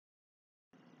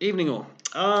Evening all.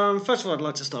 First of all, I'd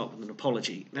like to start with an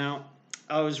apology. Now,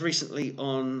 I was recently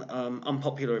on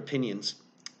Unpopular Opinions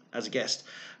as a guest,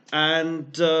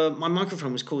 and my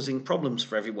microphone was causing problems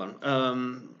for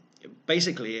everyone.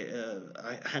 Basically,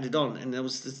 I had it on, and there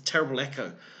was this terrible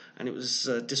echo, and it was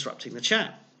disrupting the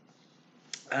chat.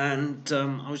 And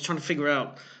I was trying to figure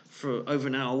out for over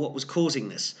an hour what was causing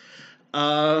this.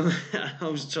 I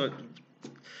was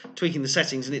tweaking the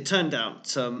settings, and it turned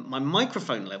out my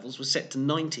microphone levels were set to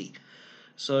 90.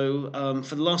 So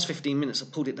for the last 15 minutes, I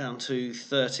pulled it down to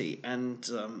 30, and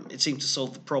it seemed to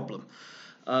solve the problem.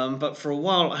 But for a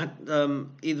while, I had,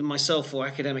 either myself or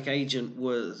academic agent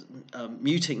were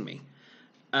muting me,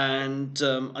 and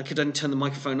I could only turn the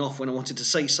microphone off when I wanted to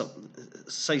say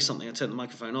something. I turned the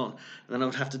microphone on, and then I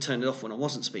would have to turn it off when I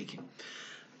wasn't speaking.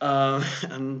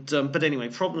 But anyway,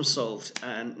 problem solved.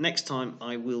 And next time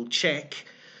I will check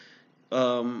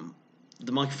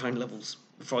the microphone levels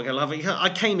before I go live. I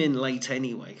came in late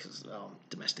anyway because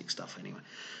domestic stuff anyway.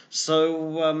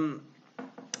 So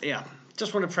yeah,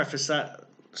 just want to preface that.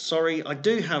 Sorry, I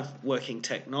do have working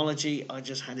technology. I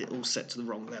just had it all set to the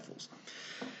wrong levels.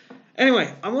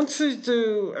 Anyway, I want to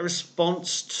do a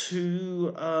response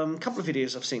to a couple of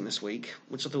videos I've seen this week,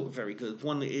 which I thought were very good.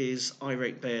 One is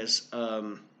Irate Bear's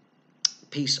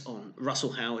piece on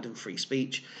Russell Howard and free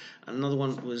speech, and another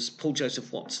one was Paul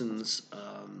Joseph Watson's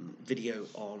video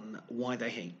on why they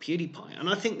hate PewDiePie. And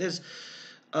I think there's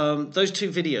those two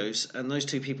videos and those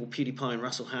two people, PewDiePie and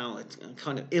Russell Howard,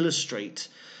 kind of illustrate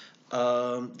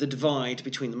the divide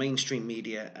between the mainstream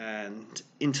media and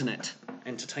internet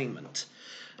entertainment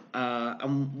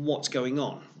and what's going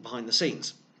on behind the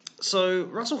scenes. So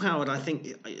Russell Howard, I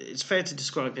think it's fair to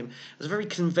describe him as a very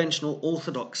conventional,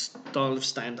 orthodox style of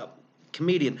stand-up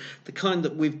comedian, the kind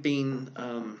that we've been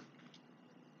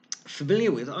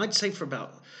familiar with, I'd say, for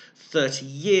about 30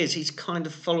 years. He's kind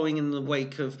of following in the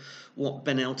wake of what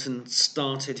Ben Elton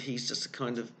started. He's just a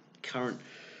kind of current,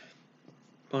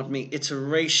 pardon me,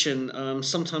 iteration.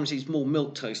 Sometimes he's more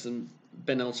milquetoast than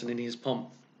Ben Elton in his pomp,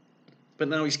 but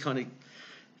now he's kind of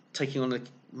taking on a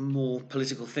more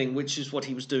political thing, which is what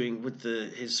he was doing with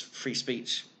his free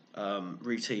speech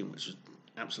routine, which was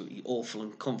absolutely awful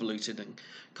and convoluted and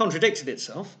contradicted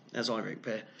itself, as Irate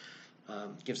Bear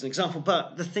gives an example.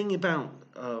 But the thing about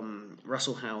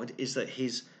Russell Howard is that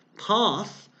his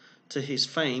path to his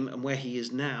fame and where he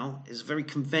is now is a very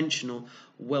conventional,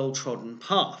 well-trodden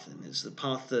path, and it's the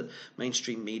path that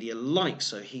mainstream media likes.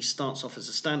 So he starts off as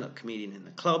a stand-up comedian in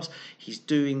the clubs. He's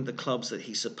doing the clubs that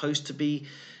he's supposed to be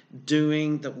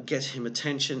doing that will get him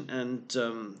attention, and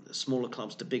smaller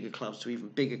clubs to bigger clubs to even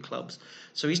bigger clubs.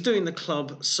 So he's doing the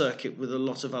club circuit with a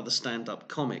lot of other stand-up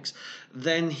comics.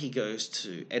 Then he goes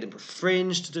to Edinburgh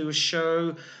Fringe to do a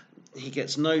show. He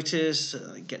gets noticed,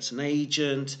 gets an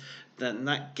agent. Then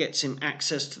that gets him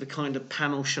access to the kind of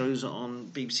panel shows on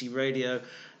BBC Radio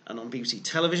and on BBC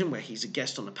Television, where he's a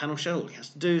guest on a panel show. All he has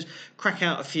to do is crack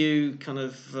out a few kind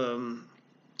of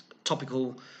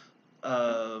topical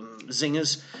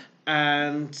zingers,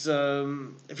 and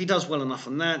if he does well enough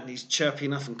on that, and he's chirpy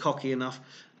enough and cocky enough,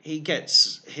 he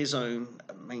gets his own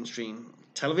mainstream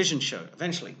television show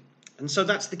eventually. And so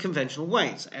that's the conventional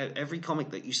way. Every comic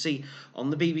that you see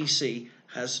on the BBC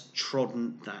has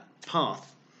trodden that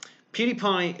path.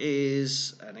 PewDiePie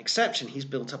is an exception. He's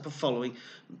built up a following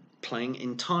playing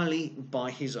entirely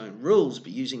by his own rules,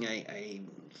 but using a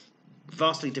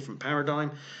vastly different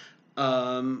paradigm,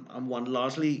 and one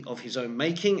largely of his own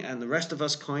making, and the rest of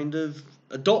us kind of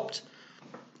adopt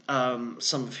some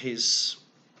of his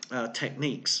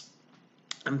techniques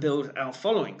and build our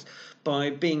followings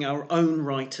by being our own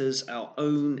writers, our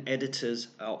own editors,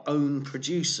 our own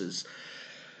producers.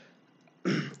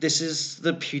 This is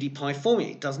the PewDiePie formula.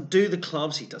 He doesn't do the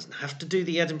clubs, he doesn't have to do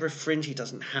the Edinburgh Fringe, he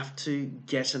doesn't have to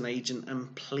get an agent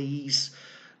and please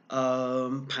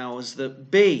powers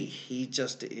that be. He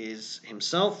just is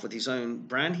himself with his own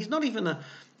brand. He's not even a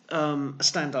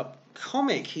stand-up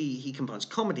comic. He combines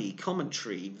comedy,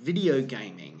 commentary, video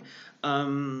gaming.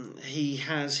 He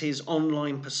has his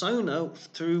online persona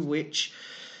through which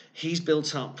he's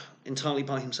built up entirely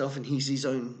by himself, and he's his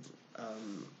own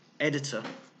editor.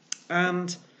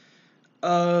 And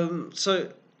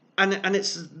so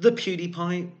it's the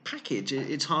PewDiePie package.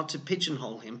 It's hard to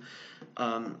pigeonhole him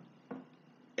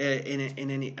in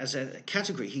any as a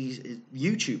category. He's a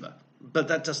YouTuber,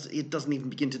 but it doesn't even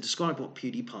begin to describe what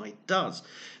PewDiePie does.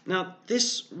 Now,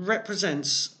 this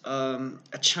represents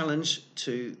a challenge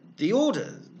to the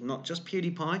order, not just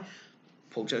PewDiePie,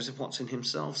 Paul Joseph Watson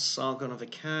himself, Sargon of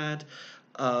Akkad,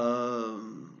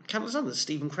 countless others,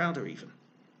 Stephen Crowder even.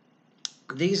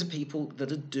 These are people that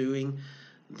are doing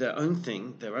their own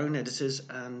thing, their own editors,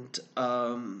 and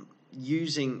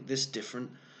using this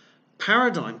different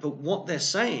paradigm. But what they're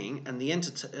saying, and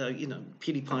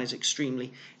PewDiePie is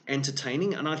extremely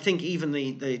entertaining, and I think even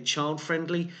the child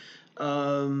friendly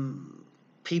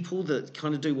people that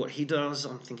kind of do what he does,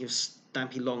 I'm thinking of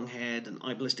Stampy Longhead and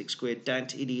iBallistic Squid, Dan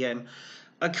TDM,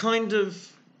 are kind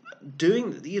of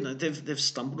doing, they've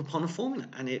stumbled upon a formula,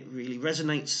 and it really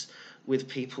resonates with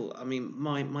people. I mean,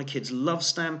 my kids love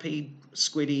Stampy,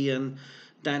 Squiddy, and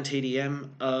Dan TDM.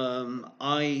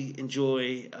 I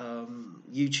enjoy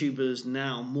YouTubers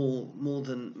now more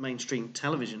than mainstream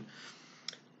television.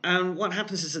 And what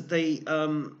happens is that they,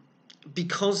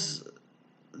 because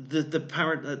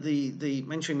the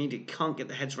mainstream media can't get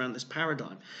their heads around this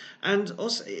paradigm, and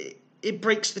also it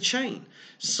breaks the chain.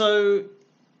 So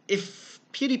if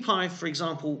PewDiePie, for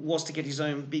example, was to get his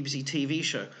own BBC TV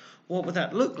show, what would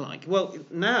that look like? Well,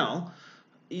 now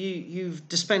you've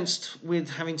dispensed with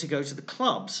having to go to the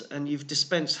clubs, and you've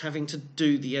dispensed having to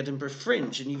do the Edinburgh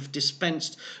Fringe, and you've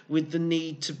dispensed with the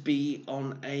need to be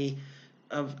on a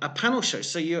panel show.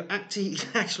 So you're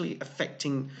actually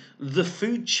affecting the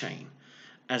food chain,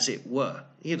 as it were.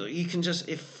 You can just,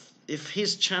 if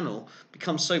his channel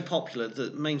becomes so popular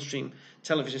that mainstream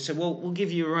television said, well, we'll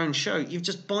give you your own show, you've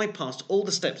just bypassed all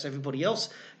the steps everybody else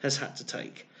has had to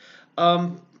take.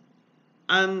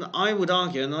 And I would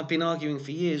argue, and I've been arguing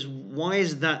for years, why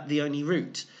is that the only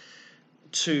route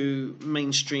to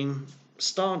mainstream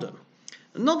stardom?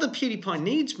 Not that PewDiePie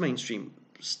needs mainstream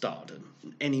stardom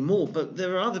anymore, but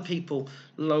there are other people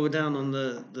lower down on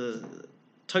the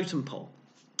totem pole.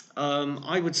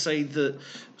 I would say that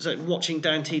watching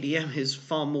Dan TDM is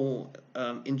far more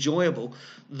enjoyable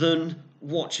than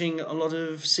watching a lot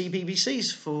of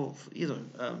CBBCs for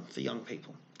young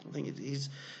people. I think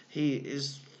he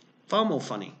is far more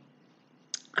funny,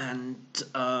 and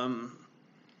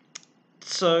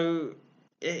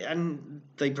and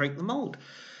they break the mold.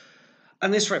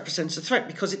 And this represents a threat,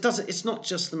 because it's not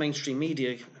just the mainstream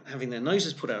media having their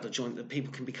noses put out of joint that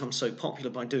people can become so popular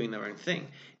by doing their own thing.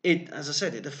 As I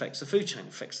said, it affects the food chain, it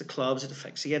affects the clubs, it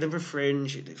affects the Edinburgh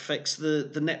Fringe, it affects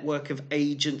the network of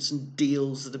agents and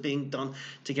deals that are being done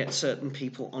to get certain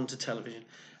people onto television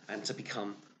and to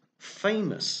become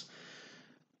famous.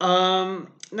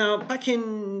 Now, back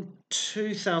in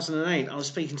 2008, I was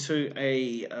speaking to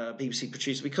a BBC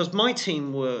producer, because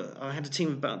I had a team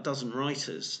of about a dozen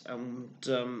writers, and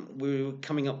we were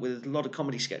coming up with a lot of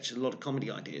comedy sketches, a lot of comedy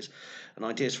ideas, and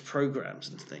ideas for programs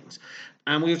and things.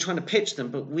 And we were trying to pitch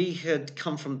them, but we had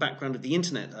come from the background of the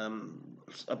internet.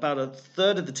 About a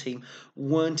third of the team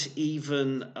weren't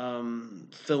even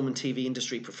film and TV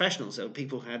industry professionals. There were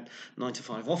people who had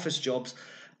 9-to-5 office jobs,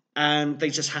 and they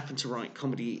just happen to write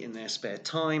comedy in their spare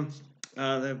time.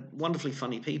 They're wonderfully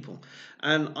funny people.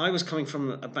 And I was coming from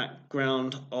a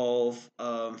background of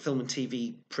film and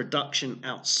TV production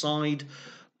outside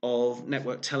of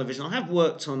network television. I have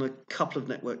worked on a couple of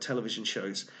network television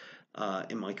shows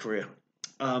in my career.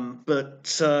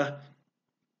 But I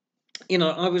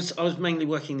was mainly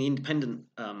working in the independent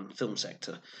film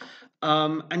sector.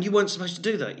 And you weren't supposed to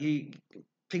do that.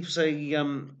 People say,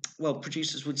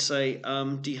 producers would say,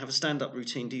 do you have a stand-up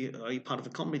routine? Are you part of a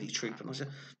comedy troupe? And I said,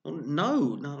 well,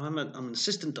 no, I'm an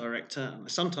assistant director, and I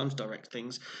sometimes direct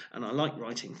things, and I like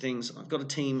writing things, and I've got a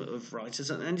team of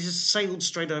writers, and it just sailed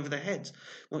straight over their heads.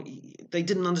 Well, they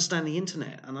didn't understand the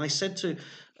internet. And I said to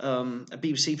a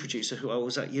BBC producer who I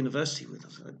was at university with, I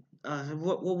said,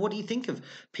 what do you think of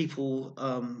people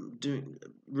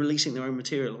releasing their own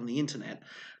material on the internet?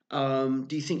 Do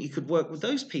you think you could work with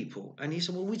those people? And he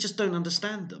said, well, we just don't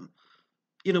understand them.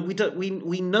 We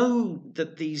know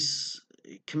that these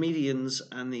comedians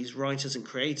and these writers and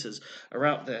creators are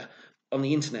out there on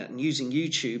the internet and using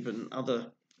YouTube and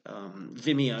other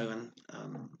Vimeo and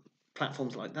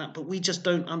platforms like that, but we just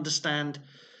don't understand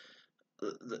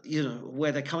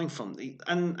where they're coming from.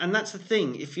 And that's the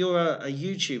thing. If you're a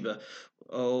YouTuber,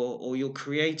 or you're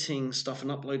creating stuff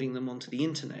and uploading them onto the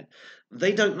internet,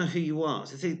 they don't know who you are.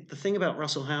 The thing about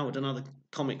Russell Howard and other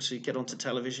comics who get onto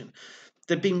television,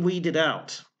 they've been weeded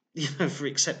out, for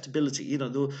acceptability.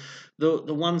 The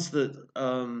ones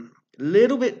that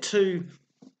little bit too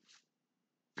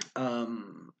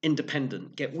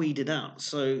independent get weeded out.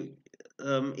 So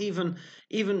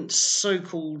even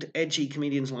so-called edgy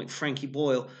comedians like Frankie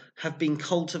Boyle have been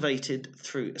cultivated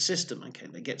through a system. Okay,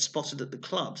 they get spotted at the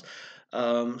clubs.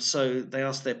 So they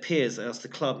ask their peers, they ask the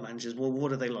club managers, well, what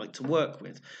do they like to work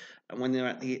with? And when they're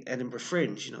at the Edinburgh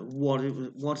Fringe,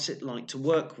 what's it like to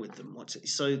work with them?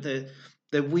 So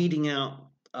they're weeding out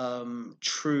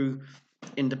true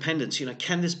independence.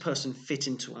 Can this person fit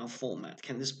into our format?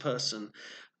 Can this person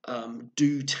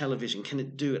do television? Can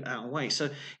it do it our way? So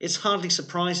it's hardly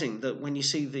surprising that when you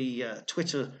see the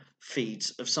Twitter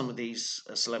feeds of some of these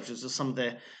celebrities or some of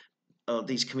their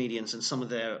these comedians and some of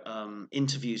their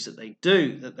interviews that they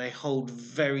do, that they hold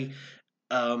very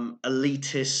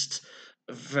elitist,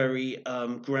 very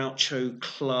Groucho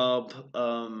Club,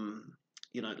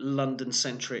 London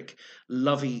centric,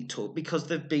 lovey talk, because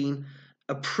they've been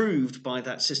approved by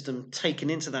that system, taken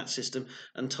into that system,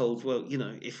 and told, well,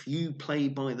 if you play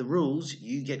by the rules,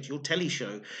 you get your telly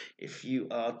show. If you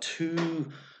are too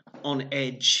on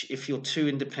edge, if you're too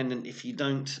independent, if you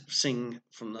don't sing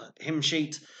from the hymn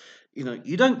sheet,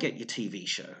 you don't get your TV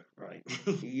show, right?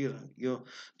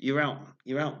 You're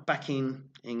out back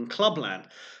in clubland.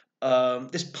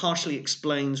 This partially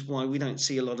explains why we don't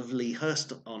see a lot of Lee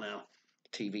Hurst on our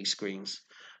TV screens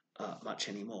much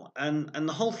anymore. And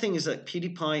the whole thing is that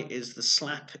PewDiePie is the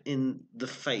slap in the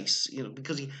face,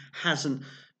 because he hasn't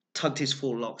tugged his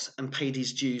forelocks and paid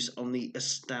his dues on the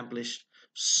established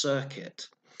circuit.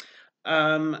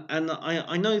 And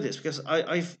I know this because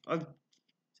I've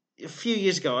a few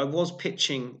years ago I was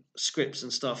pitching scripts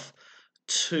and stuff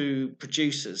to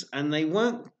producers, and they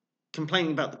weren't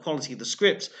complaining about the quality of the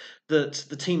scripts that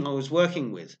the team I was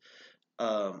working with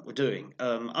were doing.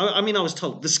 I mean, I was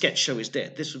told the sketch show is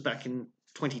dead. This was back in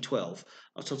 2012.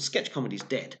 I was told sketch comedy's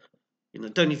dead.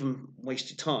 Don't even waste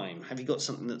your time. Have you got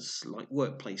something that's like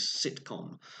workplace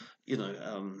sitcom?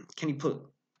 Can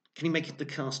you make it the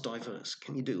cast diverse?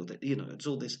 Can you do that? It's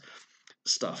all this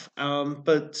stuff.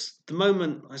 But the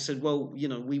moment I said, well,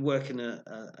 we work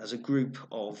as a group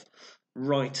of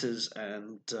writers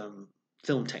and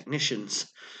film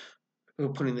technicians who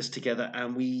are putting this together,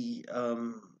 and we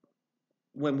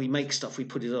when we make stuff, we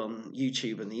put it on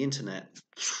YouTube and the internet.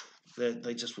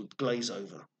 They just would glaze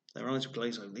over. Their eyes would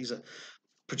glaze over. These are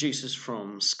producers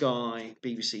from Sky,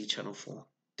 BBC, Channel 4.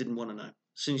 Didn't want to know. As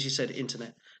soon as you said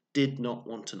internet, did not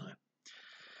want to know.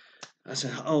 I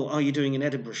said, oh, are you doing an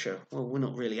Edinburgh show? Well, we're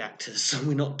not really actors, so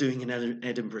we're not doing an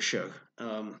Edinburgh show.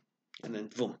 And then,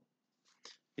 boom.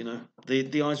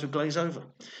 The eyes would glaze over.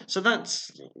 So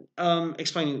that's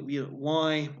explaining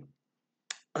why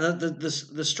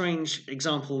the strange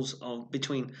examples of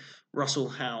between Russell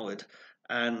Howard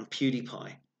and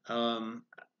PewDiePie,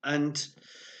 and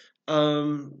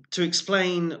to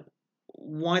explain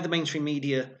why the mainstream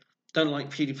media don't like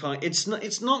PewDiePie.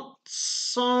 It's not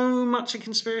so much a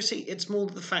conspiracy. It's more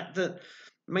the fact that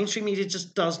mainstream media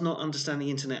just does not understand the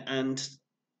internet, and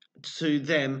to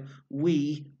them,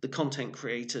 we, the content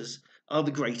creators, are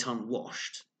the great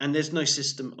unwashed, and there's no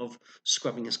system of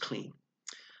scrubbing us clean.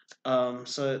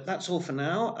 So that's all for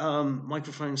now.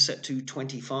 Microphone set to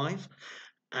 25,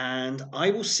 and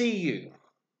I will see you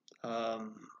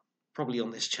probably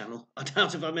on this channel. I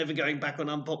doubt if I'm ever going back on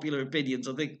Unpopular Opinions.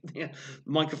 I think the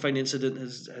microphone incident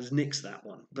has nixed that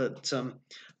one. But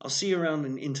I'll see you around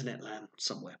in internet land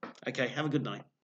somewhere. Okay, have a good night.